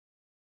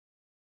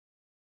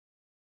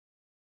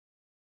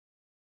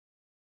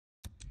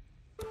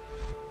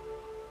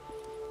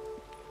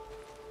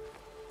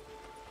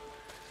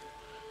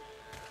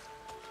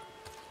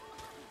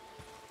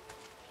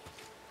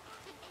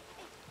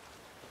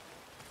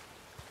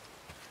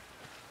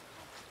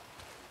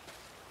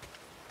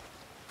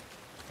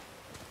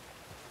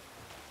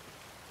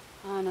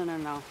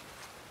No.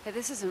 Hey,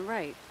 this isn't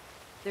right.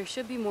 There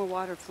should be more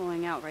water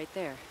flowing out right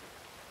there.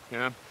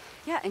 Yeah?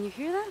 Yeah, and you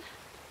hear that?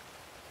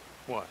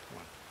 What?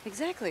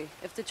 Exactly.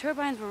 If the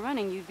turbines were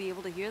running, you'd be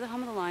able to hear the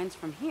hum of the lines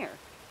from here.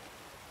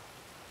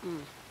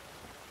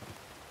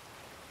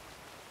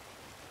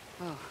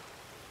 Oh.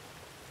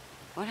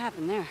 What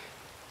happened there?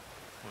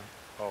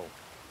 Oh.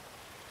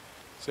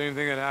 Same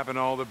thing that happened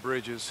to all the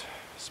bridges.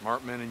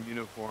 Smart men in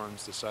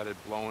uniforms decided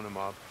blowing them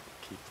up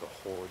would keep the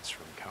hordes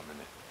from coming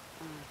in.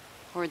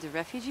 Hordes of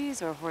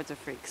refugees or hordes of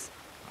freaks?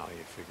 Oh,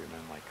 you figure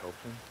men like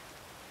Copeland?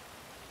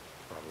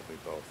 Probably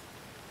both.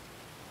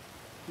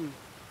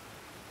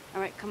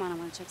 All right, come on, I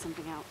want to check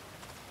something out.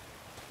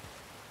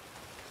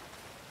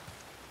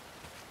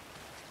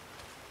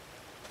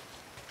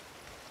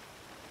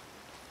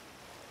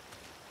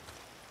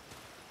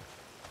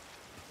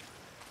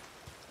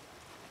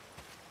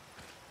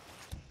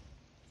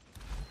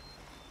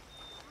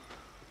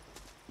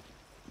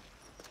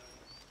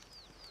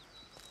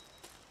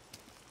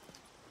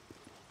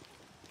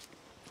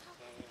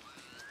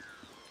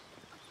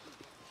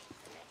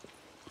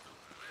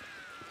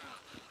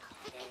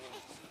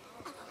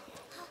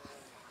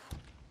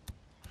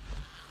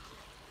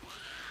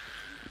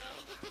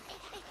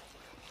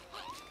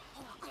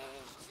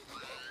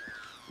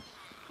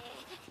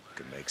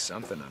 Could make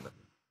something of it.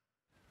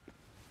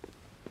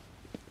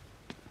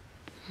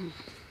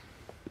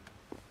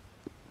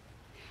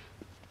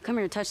 Come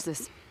here, touch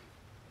this.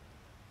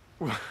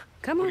 What?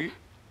 Come What on.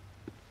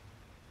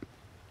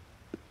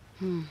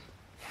 are you...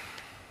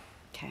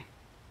 Okay.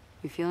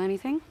 You feel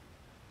anything?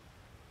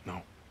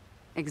 No.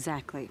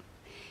 Exactly.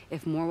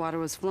 If more water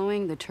was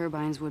flowing, the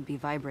turbines would be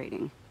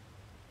vibrating.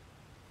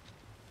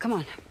 Come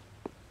on.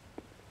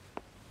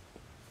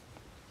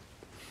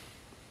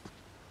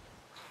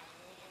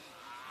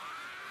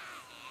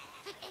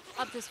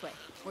 Up this way.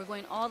 We're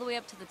going all the way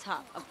up to the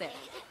top, up there.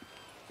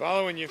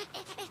 Following you.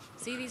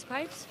 See these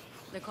pipes?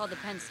 They're called the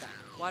penstock.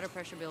 Water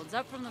pressure builds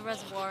up from the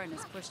reservoir and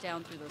is pushed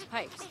down through those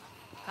pipes,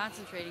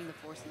 concentrating the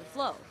force of the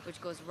flow,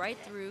 which goes right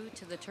through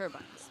to the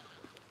turbines.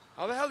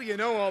 How the hell do you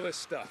know all this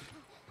stuff?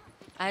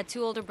 I had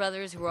two older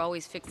brothers who were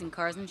always fixing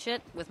cars and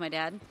shit with my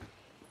dad.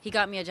 He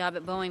got me a job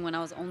at Boeing when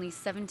I was only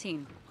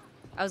 17.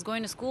 I was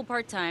going to school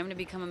part-time to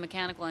become a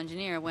mechanical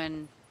engineer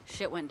when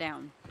shit went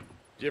down.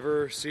 Did you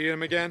ever see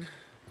him again?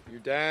 Your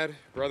dad,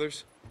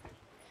 brothers?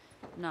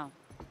 No.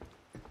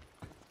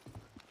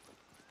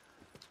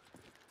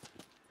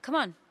 Come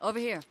on, over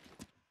here.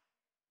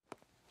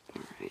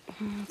 All right,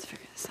 let's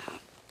figure this out.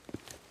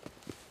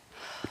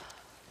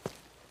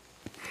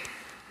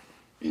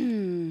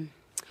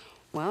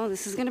 Well,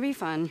 this is gonna be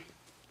fun.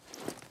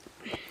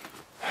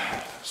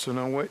 So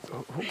now wait.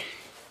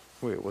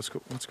 Wait, what's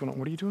going on?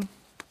 What are you doing?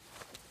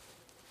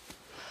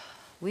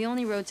 We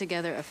only rode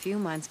together a few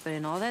months, but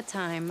in all that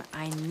time,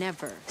 I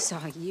never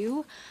saw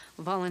you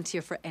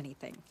volunteer for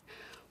anything.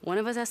 One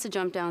of us has to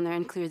jump down there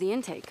and clear the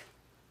intake.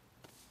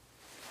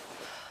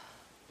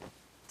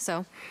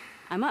 So,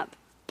 I'm up.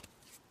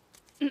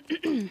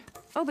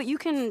 Oh, but you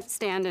can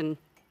stand and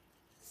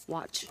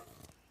watch.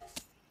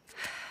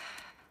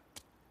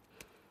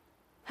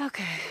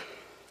 Okay.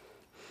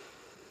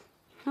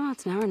 Oh,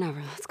 it's now or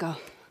never. Let's go.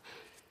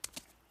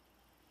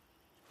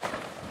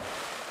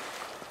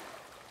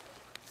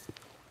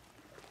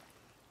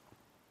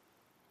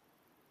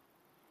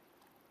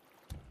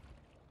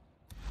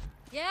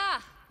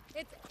 Yeah,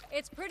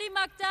 it's pretty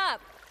mucked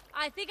up.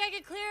 I think I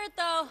can clear it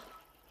though.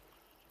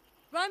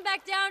 Run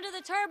back down to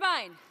the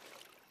turbine.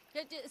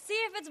 See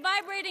if it's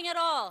vibrating at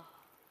all.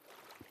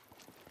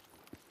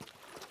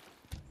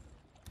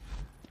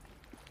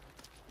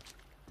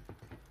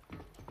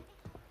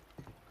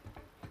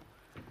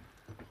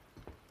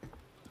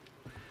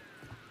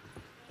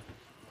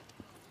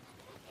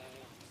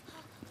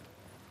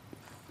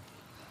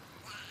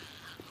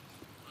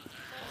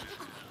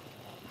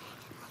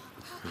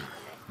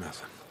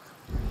 Nothing.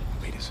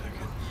 Wait a second.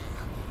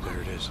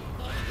 There it is.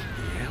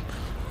 Yep,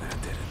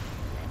 that did it.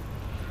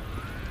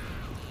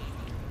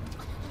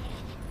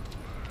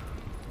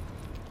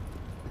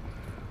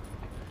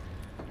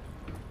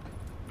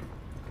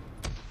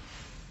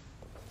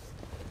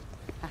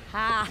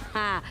 Ha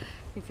ha!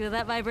 You feel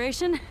that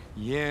vibration?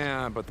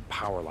 Yeah, but the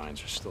power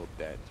lines are still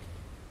dead.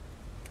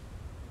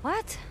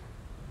 What?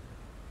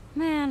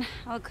 Man,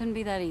 oh, it couldn't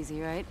be that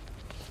easy, right?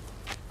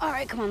 All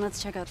right, come on,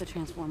 let's check out the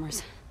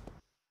transformers.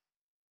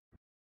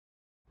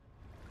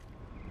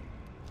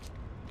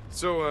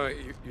 So,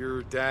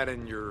 your dad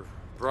and your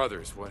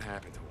brothers, what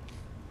happened to them?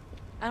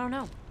 I don't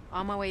know.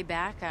 On my way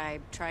back, I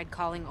tried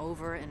calling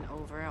over and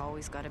over. I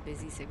always got a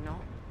busy signal.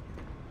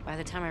 By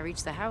the time I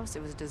reached the house,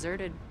 it was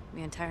deserted.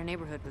 The entire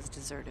neighborhood was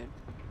deserted.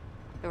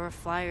 There were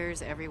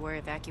flyers everywhere,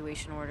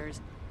 evacuation orders.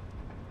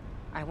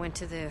 I went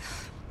to the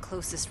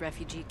closest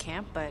refugee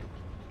camp, but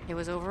it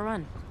was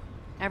overrun.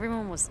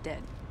 Everyone was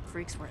dead.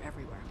 Freaks were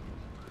everywhere.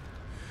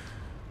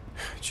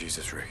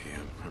 Jesus, Ricky,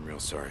 I'm real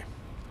sorry.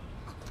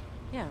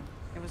 Yeah,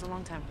 it was a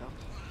long time ago.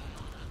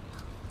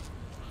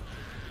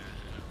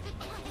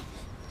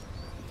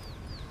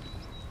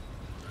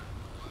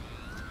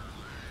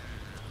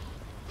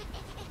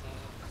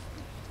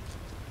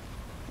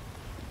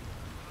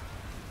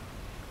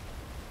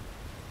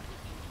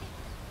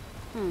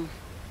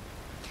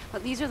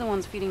 But these are the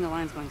ones feeding the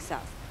lines going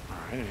south. All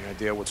right, any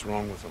idea what's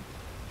wrong with them?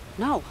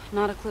 No,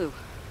 not a clue.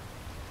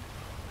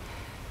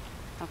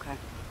 Okay.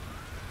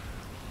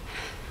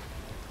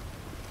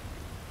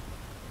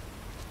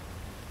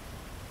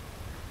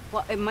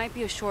 Well, it might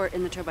be a short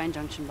in the turbine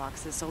junction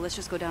boxes, so let's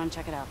just go down and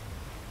check it out.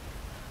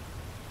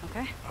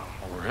 Okay?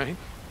 All right.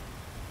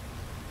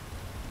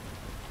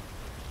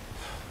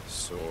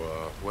 So,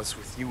 what's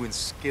with you and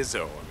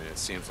Skizzo? I mean, it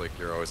seems like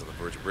you're always on the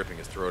verge of ripping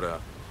his throat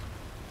out.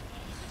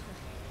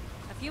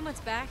 A few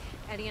months back,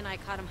 Eddie and I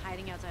caught him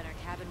hiding outside our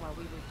cabin while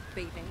we were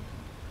bathing.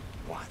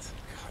 What?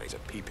 God, he's a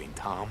peeping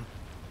Tom.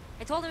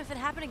 I told him if it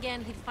happened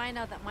again, he'd find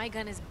out that my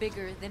gun is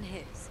bigger than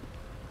his.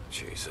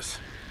 Jesus.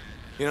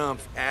 You know,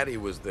 if Addie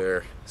was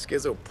there,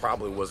 Skizzo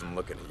probably wasn't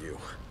looking at you.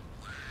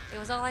 It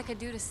was all I could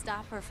do to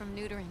stop her from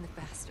neutering the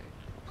bastard.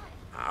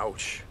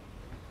 Ouch.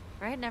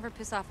 Right? Never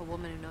piss off a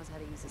woman who knows how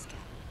to use his cabin.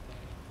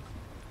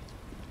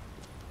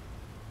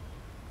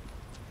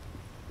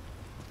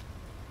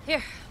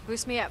 Here,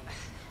 boost me up.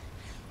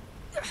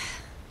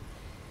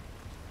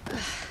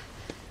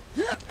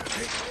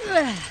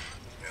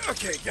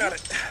 Okay, got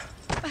it.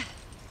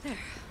 There.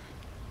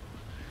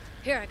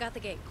 Here, I got the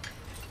gate.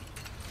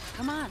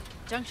 Come on.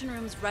 Junction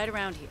room's right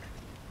around here.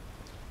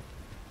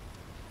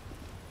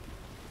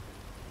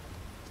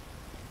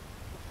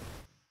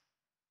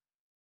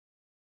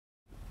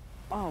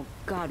 Oh,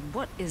 God,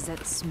 what is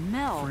that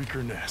smell?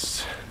 Freaker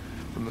nests.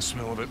 From the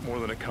smell of it, more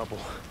than a couple.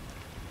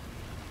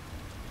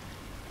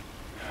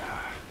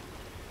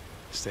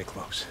 Stay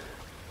close.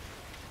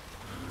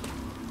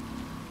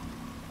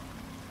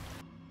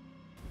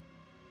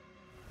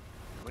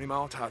 How many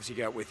Molotovs you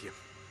got with you?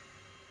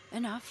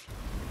 Enough.